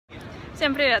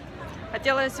Всем привет!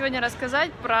 Хотела сегодня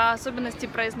рассказать про особенности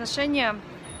произношения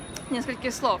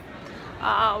нескольких слов.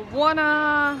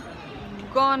 Wanna,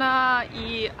 gonna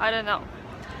и I don't know.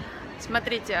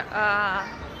 Смотрите,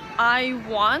 I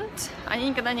want, они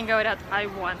никогда не говорят I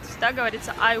want, всегда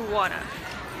говорится I wanna,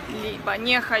 либо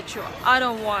не хочу, I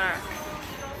don't wanna.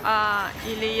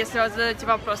 Или если вы задаете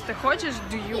вопрос, ты хочешь,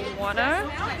 do you wanna,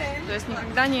 то есть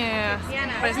никогда не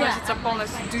произносится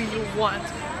полностью do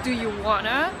you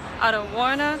wanna, I don't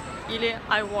wanna или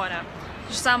I wanna.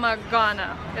 То же самое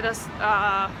gonna, это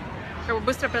как бы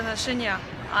быстрое произношение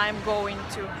I'm going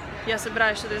to, я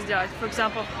собираюсь что-то сделать. For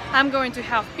example, I'm going to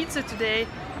have pizza today,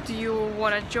 do you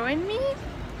wanna join me?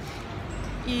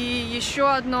 И еще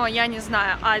одно, я не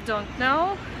знаю, I don't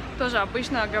know, тоже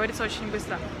обычно говорится очень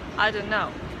быстро, I don't know.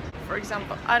 For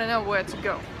example, I don't know where to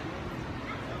go.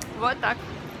 Вот так.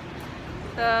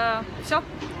 Все,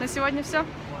 на сегодня все.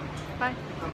 Bye.